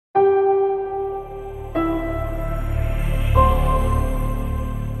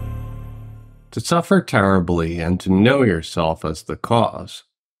To suffer terribly and to know yourself as the cause,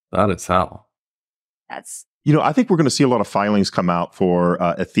 that is hell. That's I think we're going to see a lot of filings come out for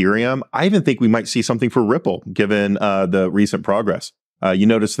Ethereum. I even think we might see something for Ripple, given the recent progress. You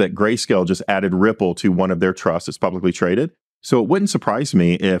notice that Grayscale just added Ripple to one of their trusts. It's publicly traded. So it wouldn't surprise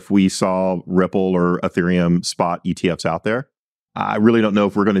me if we saw Ripple or Ethereum spot ETFs out there. I really don't know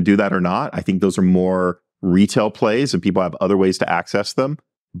if we're going to do that or not. I think those are more retail plays and people have other ways to access them.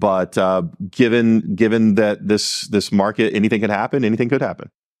 But given that this market, anything could happen, anything could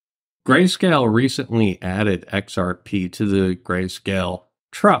happen. Grayscale recently added XRP to the Grayscale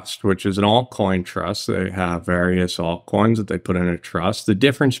Trust, which is an altcoin trust. They have various altcoins that they put in a trust. The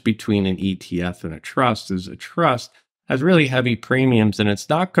difference between an ETF and a trust is a trust has really heavy premiums and it's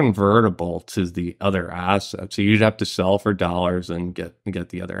not convertible to the other assets. So you'd have to sell for dollars and get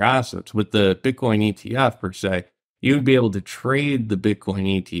the other assets. With the Bitcoin ETF per se, you would be able to trade the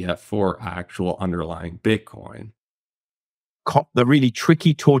Bitcoin ETF for actual underlying Bitcoin. The really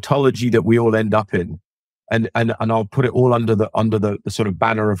tricky tautology that we all end up in, and I'll put it all under the sort of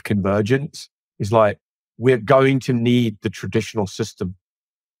banner of convergence, is like, we're going to need the traditional system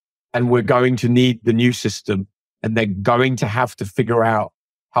and we're going to need the new system, and they're going to have to figure out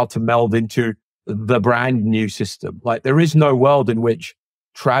how to meld into the brand new system. Like, there is no world in which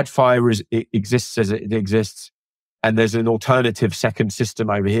TradFi exists as it exists and there's an alternative second system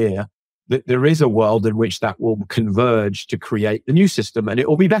over here. There is a world in which that will converge to create the new system, and it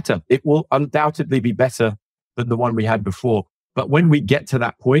will be better. It will undoubtedly be better than the one we had before. But when we get to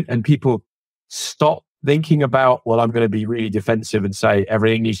that point and people stop thinking about, well, I'm going to be really defensive and say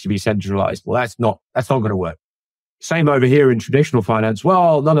everything needs to be centralized. Well, that's not going to work. Same over here in traditional finance.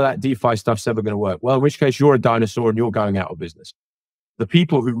 Well, none of that DeFi stuff's ever going to work. Well, in which case you're a dinosaur and you're going out of business. The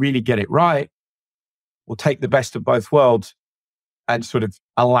people who really get it right will take the best of both worlds and sort of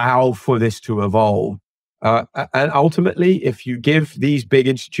allow for this to evolve. And ultimately, if you give these big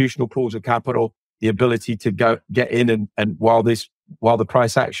institutional pools of capital the ability to get in and while the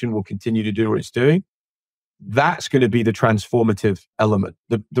price action will continue to do what it's doing, that's going to be the transformative element.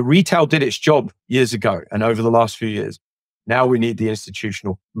 The retail did its job years ago and over the last few years. Now we need the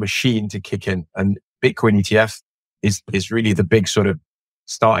institutional machine to kick in, and Bitcoin ETF is really the big sort of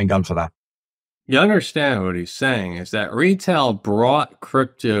starting gun for that. You understand what he's saying is that retail brought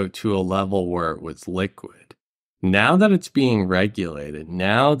crypto to a level where it was liquid. Now that it's being regulated,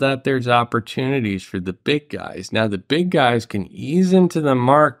 now that there's opportunities for the big guys, now the big guys can ease into the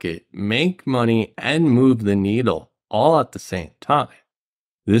market, make money, and move the needle all at the same time.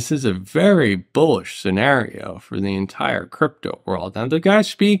 This is a very bullish scenario for the entire crypto world. Now, the guy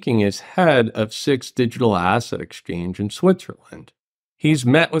speaking is head of SIX Digital Asset Exchange in Switzerland. He's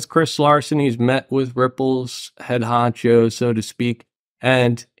met with Chris Larsen, he's met with Ripple's head honcho, so to speak,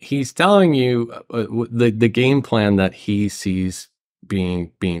 and he's telling you the game plan that he sees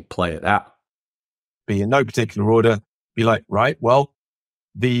being played out. Be in no particular order. Be like, right, well,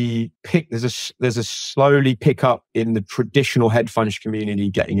 there's a slowly pick up in the traditional hedge fund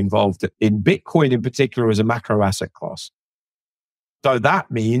community getting involved in Bitcoin in particular as a macro asset class. So that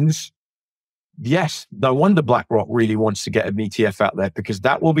means, yes, no wonder BlackRock really wants to get an ETF out there, because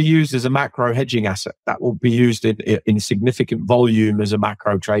that will be used as a macro hedging asset. That will be used in significant volume as a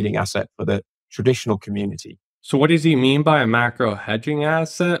macro trading asset for the traditional community. So what does he mean by a macro hedging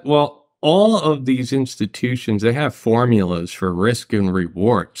asset? Well, all of these institutions, they have formulas for risk and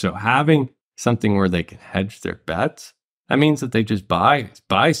reward. So having something where they can hedge their bets, that means that they just buy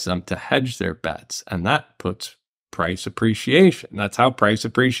some to hedge their bets, and that puts price appreciation. That's how price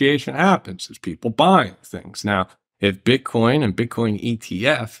appreciation happens, is people buying things. Now, if Bitcoin and Bitcoin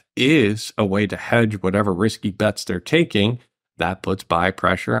ETF is a way to hedge whatever risky bets they're taking, that puts buy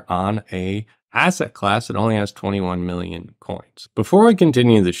pressure on a asset class that only has 21 million coins. Before we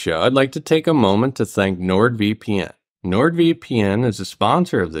continue the show, I'd like to take a moment to thank NordVPN. NordVPN is a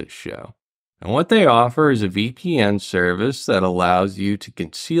sponsor of this show, and what they offer is a VPN service that allows you to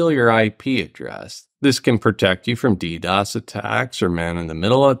conceal your IP address. This can protect you from DDoS attacks or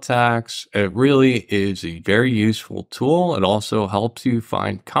man-in-the-middle attacks. It really is a very useful tool. It also helps you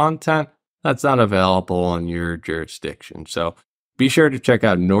find content that's not available in your jurisdiction. So be sure to check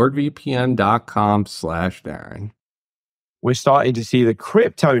out nordvpn.com/Darren. We're starting to see the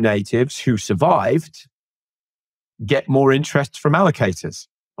crypto natives who survived get more interest from allocators.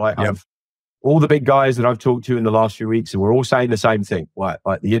 Like, all the big guys that I've talked to in the last few weeks, and we're all saying the same thing. Like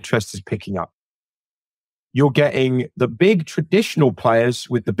the interest is picking up. You're getting the big traditional players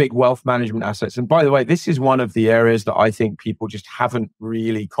with the big wealth management assets. And by the way, this is one of the areas that I think people just haven't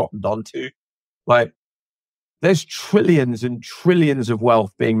really cottoned onto. Like, there's trillions and trillions of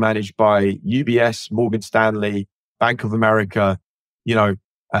wealth being managed by UBS, Morgan Stanley, Bank of America, you know,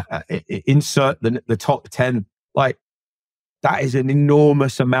 insert the top 10. Like, that is an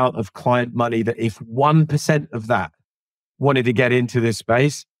enormous amount of client money that if 1% of that wanted to get into this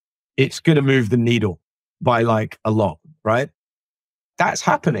space, it's going to move the needle by like a lot, right? That's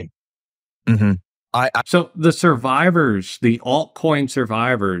happening. Mm-hmm. So the survivors, the altcoin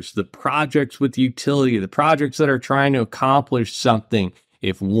survivors, the projects with utility, the projects that are trying to accomplish something,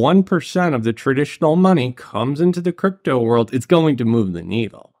 if 1% of the traditional money comes into the crypto world, it's going to move the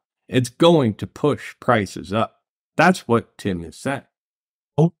needle. It's going to push prices up. That's what Tim is saying.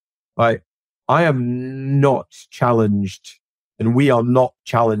 Oh, I am not challenged, and we are not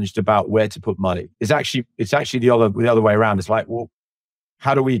challenged about where to put money. It's actually the other way around. It's like, well,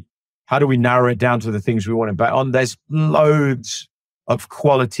 how do we narrow it down to the things we want to bet on? There's loads of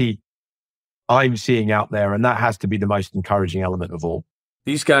quality I'm seeing out there, and that has to be the most encouraging element of all.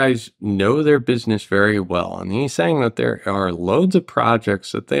 These guys know their business very well, and he's saying that there are loads of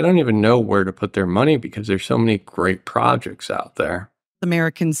projects that they don't even know where to put their money because there's so many great projects out there.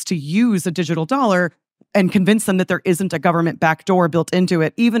 Americans to use a digital dollar and convince them that there isn't a government backdoor built into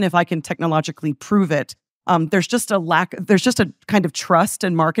it, even if I can technologically prove it. There's just a kind of trust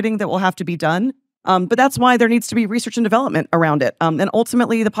and marketing that will have to be done. But that's why there needs to be research and development around it. And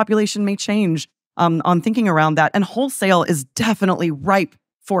ultimately, the population may change on thinking around that. And wholesale is definitely ripe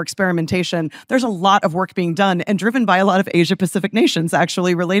for experimentation. There's a lot of work being done and driven by a lot of Asia-Pacific nations,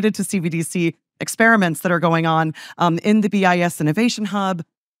 actually, related to CBDC experiments that are going on in the BIS Innovation Hub.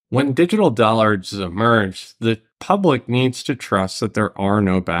 When digital dollars emerge, the public needs to trust that there are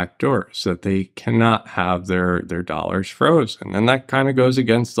no backdoors, that they cannot have their dollars frozen. And that kind of goes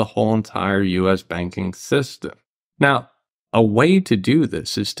against the whole entire US banking system. Now, a way to do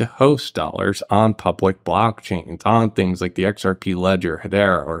this is to host dollars on public blockchains, on things like the XRP Ledger,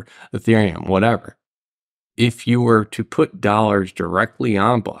 Hedera, or Ethereum, whatever. If you were to put dollars directly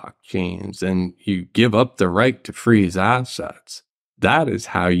on blockchains and you give up the right to freeze assets, that is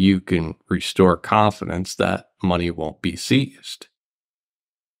how you can restore confidence that money won't be seized.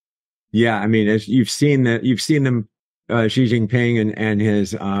 Yeah, I mean, as you've seen them, Xi Jinping and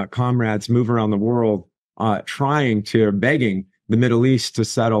his comrades move around the world, begging the Middle East to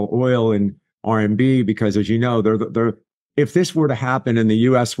settle oil in RMB, because, as you know, if this were to happen and the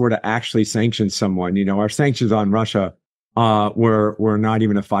U.S. were to actually sanction someone, you know, our sanctions on Russia were not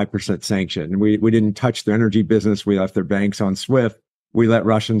even a 5% sanction. We didn't touch their energy business. We left their banks on SWIFT. We let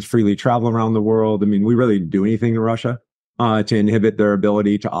Russians freely travel around the world. I mean, we really didn't do anything to Russia to inhibit their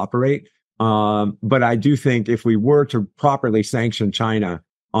ability to operate. But I do think if we were to properly sanction China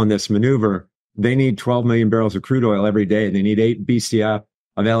on this maneuver, they need 12 million barrels of crude oil every day. They need 8 BCF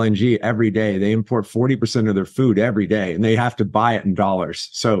of LNG every day. They import 40% of their food every day, and they have to buy it in dollars.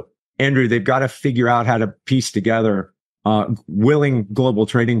 So, Andrew, they've got to figure out how to piece together willing global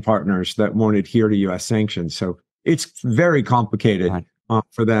trading partners that won't adhere to U.S. sanctions. So it's very complicated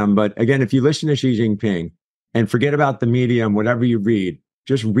for them. But again, if you listen to Xi Jinping and forget about the media and whatever you read,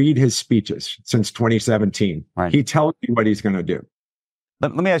 just read his speeches since 2017. Right. He tells you what he's going to do.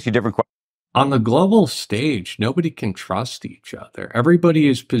 Let me ask you a different question. On the global stage, nobody can trust each other. Everybody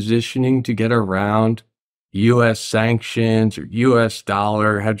is positioning to get around U.S. sanctions or U.S.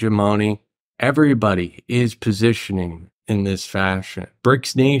 dollar hegemony. Everybody is positioning in this fashion.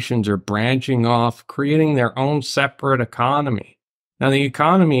 BRICS nations are branching off, creating their own separate economy. Now, the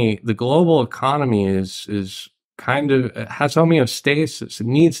global economy is kind of, it has homeostasis. It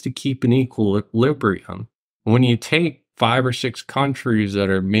needs to keep an equilibrium. When you take 5 or 6 countries that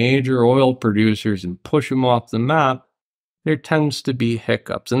are major oil producers and push them off the map, there tends to be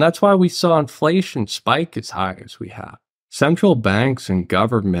hiccups. And that's why we saw inflation spike as high as we have. Central banks and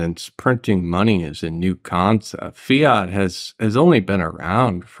governments printing money is a new concept. Fiat has only been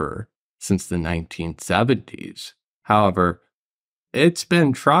around since the 1970s. However, it's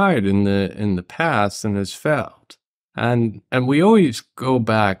been tried in the past and has failed. And we always go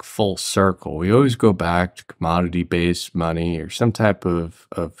back full circle. We always go back to commodity-based money or some type of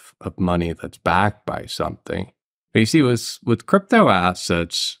money that's backed by something. But you see, with crypto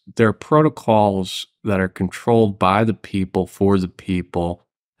assets, there are protocols that are controlled by the people, for the people,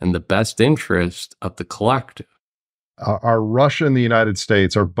 and the best interest of the collective. Are Russia and the United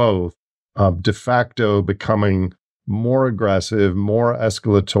States are both de facto becoming more aggressive, more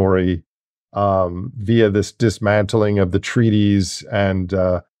escalatory, via this dismantling of the treaties and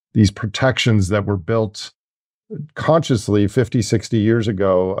these protections that were built consciously 50, 60 years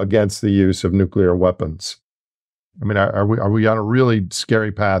ago against the use of nuclear weapons? I mean, are we on a really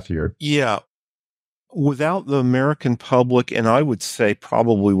scary path here? Yeah. Without the American public, and I would say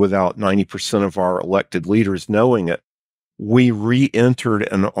probably without 90% of our elected leaders knowing it, we re-entered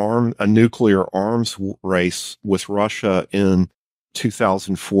a nuclear arms race with Russia in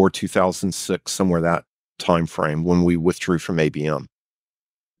 2004, 2006, somewhere that time frame when we withdrew from ABM.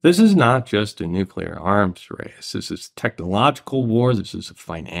 This is not just a nuclear arms race. This is technological war. This is a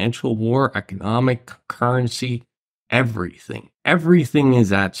financial war, economic, currency, everything. Everything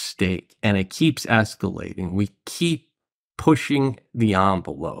is at stake, and it keeps escalating. We keep pushing the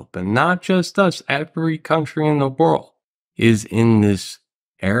envelope, and not just us, every country in the world is in this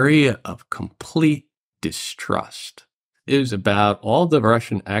area of complete distrust. It is about all the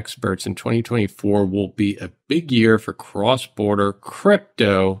Russian experts in 2024 will be a big year for cross-border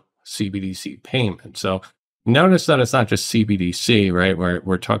crypto CBDC payment. So notice that it's not just CBDC, right?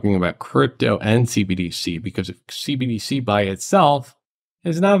 We're talking about crypto and CBDC, because if CBDC by itself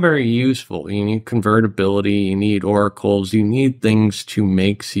is not very useful. You need convertibility, you need oracles, you need things to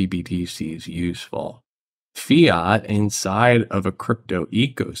make CBDCs useful. Fiat inside of a crypto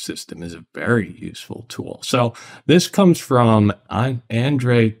ecosystem is a very useful tool. So this comes from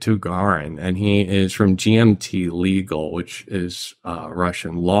Andrei Tugarin, and he is from GMT Legal, which is a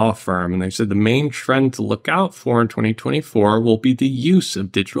Russian law firm. And they said the main trend to look out for in 2024 will be the use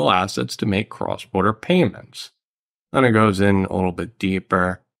of digital assets to make cross-border payments. Then it goes in a little bit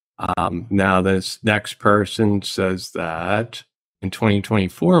deeper. Now this next person says that in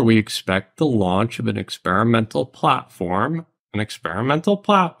 2024, we expect the launch of an experimental platform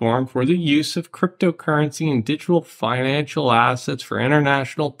for the use of cryptocurrency and digital financial assets for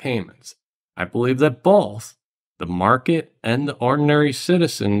international payments. I believe that both the market and the ordinary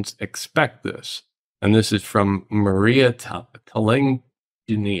citizens expect this. And this is from Maria Teleginia.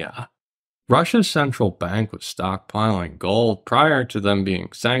 Russia's central bank was stockpiling gold prior to them being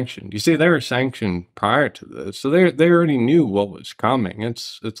sanctioned. You see, they were sanctioned prior to this, so they already knew what was coming.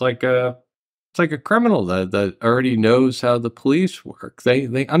 It's like a criminal that already knows how the police work.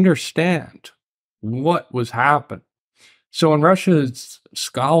 They understand what was happening. So when Russia's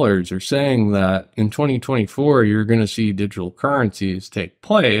scholars are saying that in 2024 you're going to see digital currencies take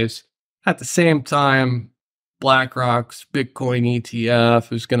place, at the same time BlackRock's Bitcoin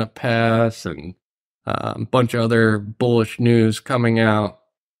ETF is going to pass, and a bunch of other bullish news coming out.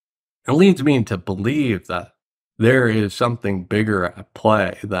 It leads me to believe that there is something bigger at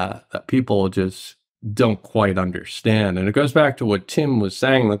play that people just don't quite understand. And it goes back to what Tim was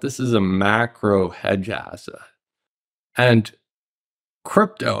saying, that this is a macro hedge asset. And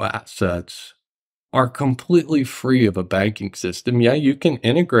crypto assets are completely free of a banking system. Yeah, you can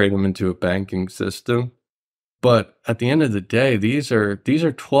integrate them into a banking system, but at the end of the day, these are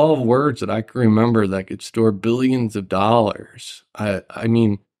 12 words that I can remember that could store billions of dollars. I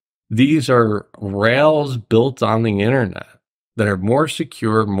mean, these are rails built on the internet that are more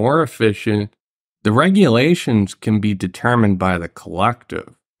secure, more efficient. The regulations can be determined by the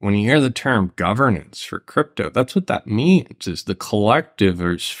collective. When you hear the term governance for crypto, that's what that means, is the collective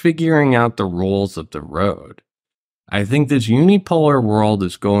is figuring out the rules of the road. I think this unipolar world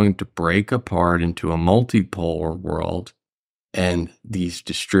is going to break apart into a multipolar world, and these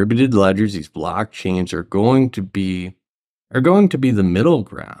distributed ledgers, these blockchains, are going to be the middle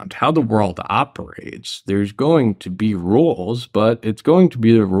ground, how the world operates. There's going to be rules, but it's going to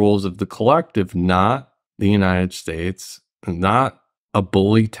be the rules of the collective, not the United States, not a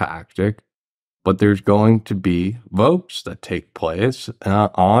bully tactic, but there's going to be votes that take place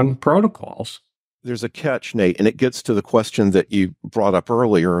on protocols. There's a catch, Nate, and it gets to the question that you brought up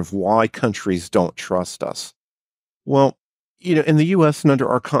earlier of why countries don't trust us. Well, in the U.S. and under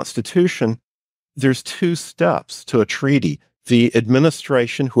our Constitution, there's two steps to a treaty. The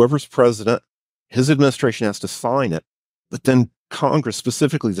administration, whoever's president, his administration has to sign it, but then Congress,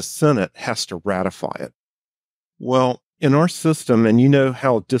 specifically the Senate, has to ratify it. Well, in our system, and you know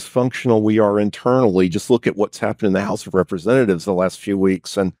how dysfunctional we are internally, just look at what's happened in the House of Representatives the last few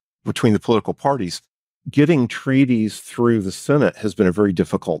weeks and between the political parties, getting treaties through the Senate has been a very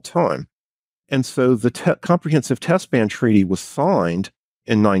difficult time. And so the Comprehensive Test Ban Treaty was signed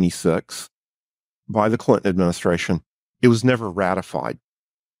in 96 by the Clinton administration. It was never ratified,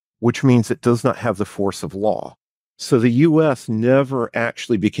 which means it does not have the force of law. So the U.S. never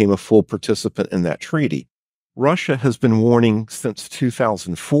actually became a full participant in that treaty. Russia has been warning since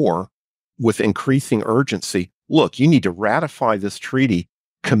 2004 with increasing urgency, look, you need to ratify this treaty,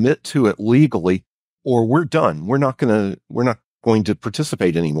 commit to it legally, or we're done. We're not going to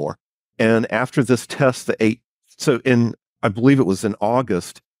participate anymore. And after this test, I believe it was in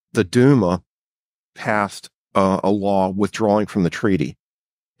August, the Duma passed a law withdrawing from the treaty.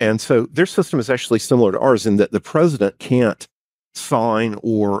 And so their system is actually similar to ours in that the president can't sign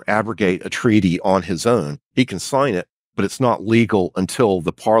or abrogate a treaty on his own. He can sign it, but it's not legal until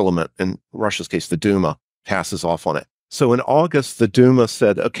the parliament, in Russia's case, the Duma, passes off on it. So in August, the Duma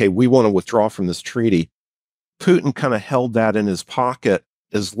said, okay, we want to withdraw from this treaty. Putin kind of held that in his pocket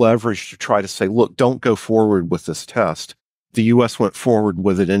as leverage to try to say, look, don't go forward with this test. The U.S. went forward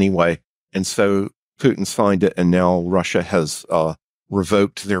with it anyway. And so Putin signed it, and now Russia has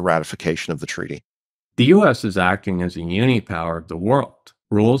revoked their ratification of the treaty. The U.S. is acting as a unipower of the world.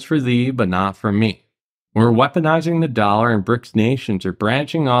 Rules for thee, but not for me. We're weaponizing the dollar, and BRICS nations are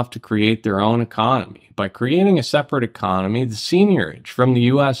branching off to create their own economy. By creating a separate economy, the seigniorage from the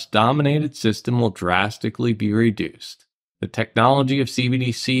U.S.-dominated system will drastically be reduced. The technology of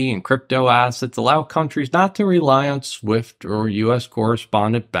CBDC and crypto assets allow countries not to rely on SWIFT or U.S.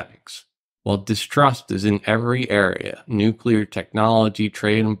 correspondent banks. While distrust is in every area, nuclear technology,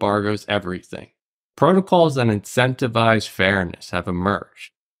 trade embargoes, everything. Protocols that incentivize fairness have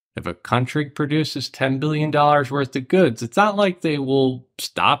emerged. If a country produces $10 billion worth of goods, it's not like they will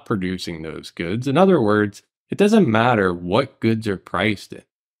stop producing those goods. In other words, it doesn't matter what goods are priced in.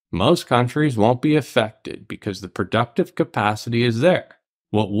 Most countries won't be affected because the productive capacity is there.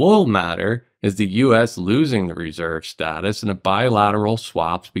 What will matter is the U.S. losing the reserve status and a bilateral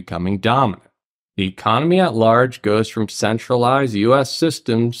swaps becoming dominant. The economy at large goes from centralized U.S.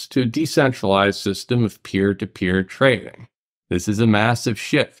 systems to a decentralized system of peer-to-peer trading. This is a massive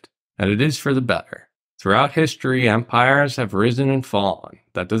shift, and it is for the better. Throughout history, empires have risen and fallen.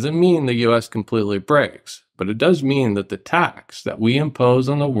 That doesn't mean the U.S. completely breaks, but it does mean that the tax that we impose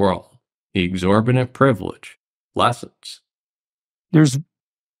on the world, the exorbitant privilege, lessens. There's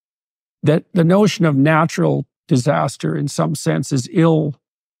that the notion of natural disaster in some sense is ill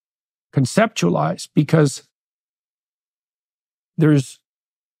conceptualized because there's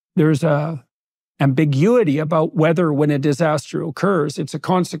a ambiguity about whether when a disaster occurs, it's a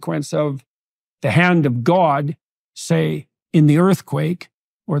consequence of the hand of God, say in the earthquake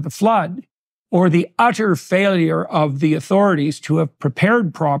or the flood, or the utter failure of the authorities to have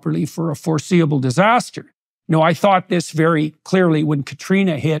prepared properly for a foreseeable disaster. No, I thought this very clearly when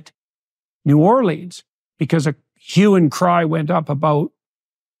Katrina hit New Orleans, because a hue and cry went up about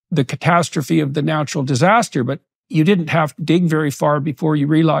the catastrophe of the natural disaster, but you didn't have to dig very far before you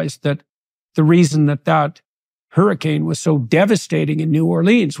realized that the reason that that hurricane was so devastating in New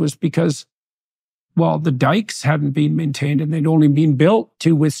Orleans was because, well, the dikes hadn't been maintained and they'd only been built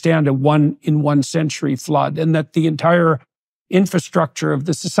to withstand a one-in-one-century flood, and that the entire infrastructure of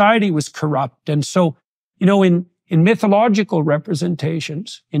the society was corrupt. And so, you know, in mythological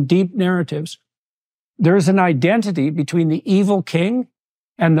representations, in deep narratives, there's an identity between the evil king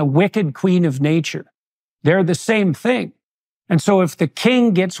and the wicked queen of nature. They're the same thing. And so if the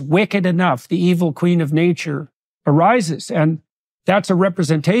king gets wicked enough, the evil queen of nature arises. And that's a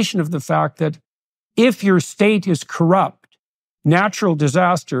representation of the fact that if your state is corrupt, natural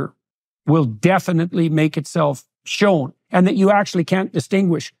disaster will definitely make itself shown, and that you actually can't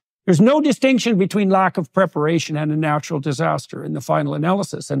distinguish. There's no distinction between lack of preparation and a natural disaster in the final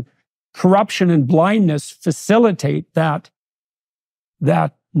analysis. And corruption and blindness facilitate that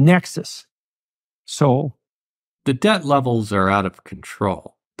nexus. So the debt levels are out of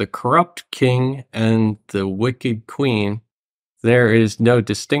control. The corrupt king and the wicked queen, there is no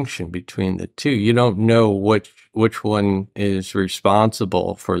distinction between the two. You don't know which one is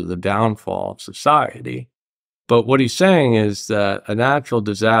responsible for the downfall of society. But what he's saying is that a natural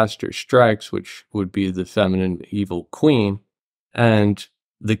disaster strikes, which would be the feminine evil queen, and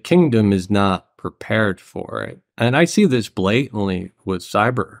the kingdom is not prepared for it. And I see this blatantly with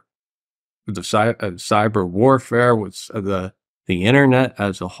cyber warfare, with the internet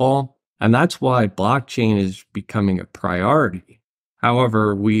as a whole. And that's why blockchain is becoming a priority.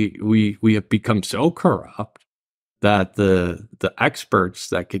 However, we have become so corrupt that the experts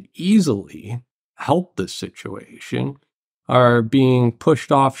that could easily help this situation are being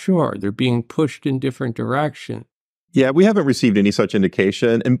pushed offshore. They're being pushed in different directions. Yeah, we haven't received any such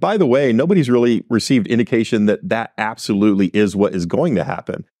indication. And by the way, nobody's really received indication that that absolutely is what is going to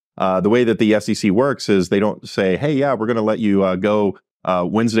happen. The way that the SEC works is they don't say, hey, yeah, we're going to let you go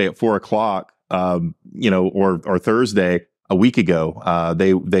Wednesday at 4 o'clock, or Thursday a week ago.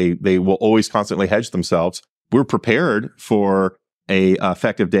 They will always constantly hedge themselves. We're prepared for a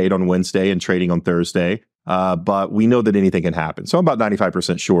effective date on Wednesday and trading on Thursday, but we know that anything can happen. So I'm about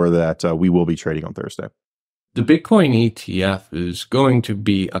 95% sure that we will be trading on Thursday. The Bitcoin ETF is going to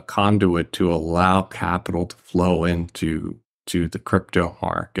be a conduit to allow capital to flow into the crypto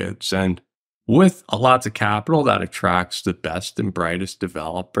markets. And with lots of capital that attracts the best and brightest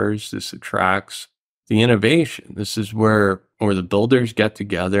developers. This attracts the innovation. This is where the builders get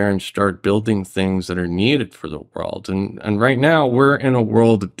together and start building things that are needed for the world. And right now we're in a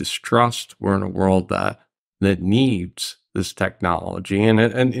world of distrust. We're in a world that needs this technology, and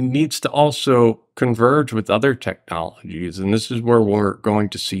it needs to also converge with other technologies. And this is where we're going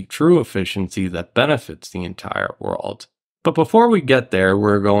to see true efficiency that benefits the entire world. But before we get there,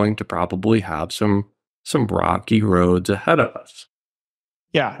 we're going to probably have some rocky roads ahead of us.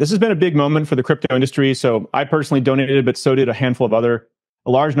 Yeah, this has been a big moment for the crypto industry. So I personally donated, but so did a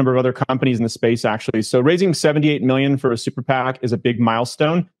large number of other companies in the space, actually. So raising $78 million for a super PAC is a big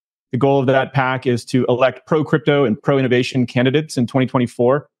milestone. The goal of that PAC is to elect pro-crypto and pro-innovation candidates in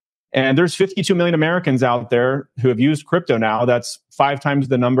 2024. And there's 52 million Americans out there who have used crypto now. That's 5 times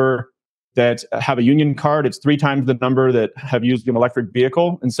the number that have a union card. It's 3 times the number that have used an electric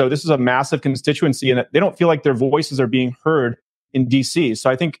vehicle. And so this is a massive constituency, and they don't feel like their voices are being heard in DC. So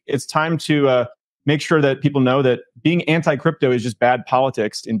I think it's time to make sure that people know that being anti-crypto is just bad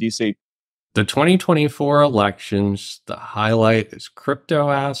politics in DC. The 2024 elections, the highlight is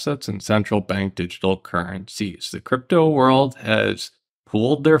crypto assets and central bank digital currencies. The crypto world has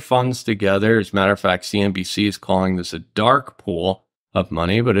pooled their funds together. As a matter of fact, CNBC is calling this a dark pool of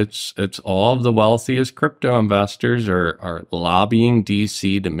money, but it's all of the wealthiest crypto investors are lobbying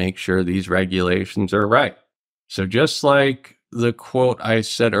DC to make sure these regulations are right. So just like the quote I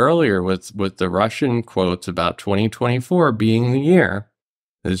said earlier with the Russian quotes about 2024 being the year,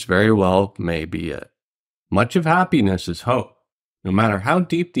 this very well may be it. Much of happiness is hope, no matter how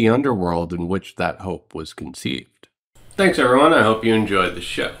deep the underworld in which that hope was conceived. Thanks everyone, I hope you enjoyed the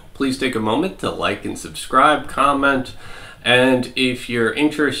show. Please take a moment to like and subscribe, comment, and if you're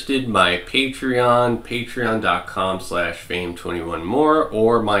interested, my Patreon, patreon.com/fame21more,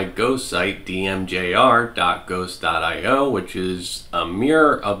 or my ghost site, dmjr.ghost.io, which is a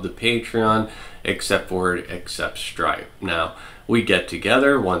mirror of the Patreon, except for it accepts Stripe. Now, we get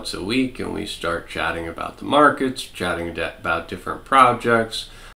together once a week and we start chatting about the markets, chatting about different projects,